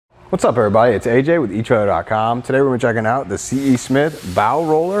What's up everybody, it's AJ with etrailer.com. Today we're going to be checking out the C.E. Smith bow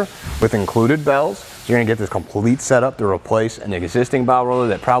roller with included bells. So you're going to get this complete setup to replace an existing bow roller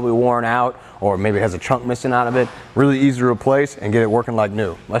that probably worn out or maybe has a chunk missing out of it. Really easy to replace and get it working like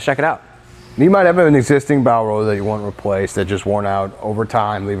new. Let's check it out. You might have an existing bow roller that you want replaced that just worn out over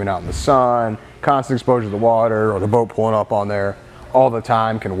time, leaving out in the sun, constant exposure to the water, or the boat pulling up on there all the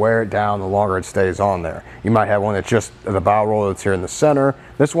time can wear it down the longer it stays on there. You might have one that's just the bow roller that's here in the center.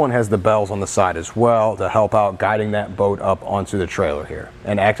 This one has the bells on the side as well to help out guiding that boat up onto the trailer here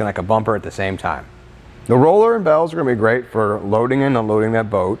and acting like a bumper at the same time. The roller and bells are going to be great for loading and unloading that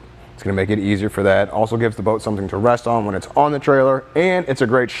boat. It's going to make it easier for that. Also gives the boat something to rest on when it's on the trailer, and it's a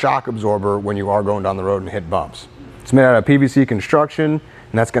great shock absorber when you are going down the road and hit bumps. It's made out of PVC construction,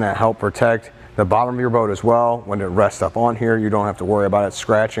 and that's going to help protect the bottom of your boat as well. When it rests up on here, you don't have to worry about it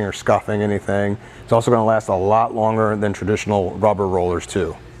scratching or scuffing anything. It's also going to last a lot longer than traditional rubber rollers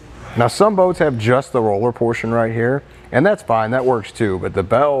too. Now some boats have just the roller portion right here, and that's fine, that works too, but the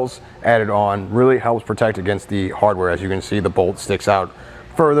bells added on really helps protect against the hardware. As you can see, the bolt sticks out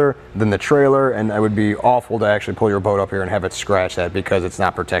further than the trailer, and it would be awful to actually pull your boat up here and have it scratch that because it's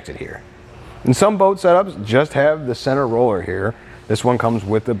not protected here. And some boat setups just have the center roller here. This one comes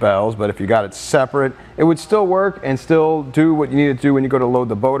with the bells, but if you got it separate, it would still work and still do what you need to do when you go to load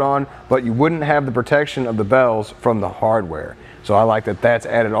the boat on, but you wouldn't have the protection of the bells from the hardware. So I like that that's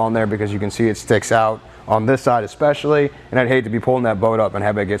added on there because you can see it sticks out on this side especially, and I'd hate to be pulling that boat up and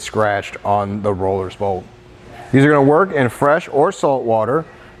have it get scratched on the roller's bolt. These are going to work in fresh or salt water,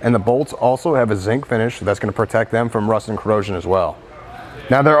 and the bolts also have a zinc finish, so that's going to protect them from rust and corrosion as well.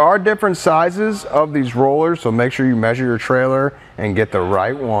 Now there are different sizes of these rollers, so make sure you measure your trailer and get the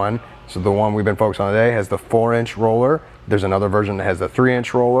right one. So the one we've been focused on today has the 4-inch roller. There's another version that has the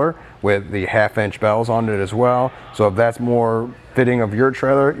 3-inch roller with the 1/2-inch bells on it as well. So if that's more fitting of your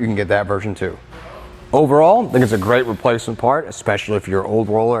trailer, you can get that version too. Overall, I think it's a great replacement part, especially if your old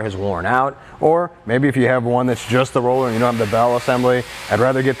roller has worn out, or maybe if you have one that's just the roller and you don't have the bell assembly. I'd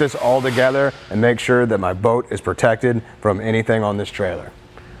rather get this all together and make sure that my boat is protected from anything on this trailer.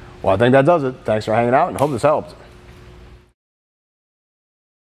 Well, I think that does it. Thanks for hanging out and hope this helped.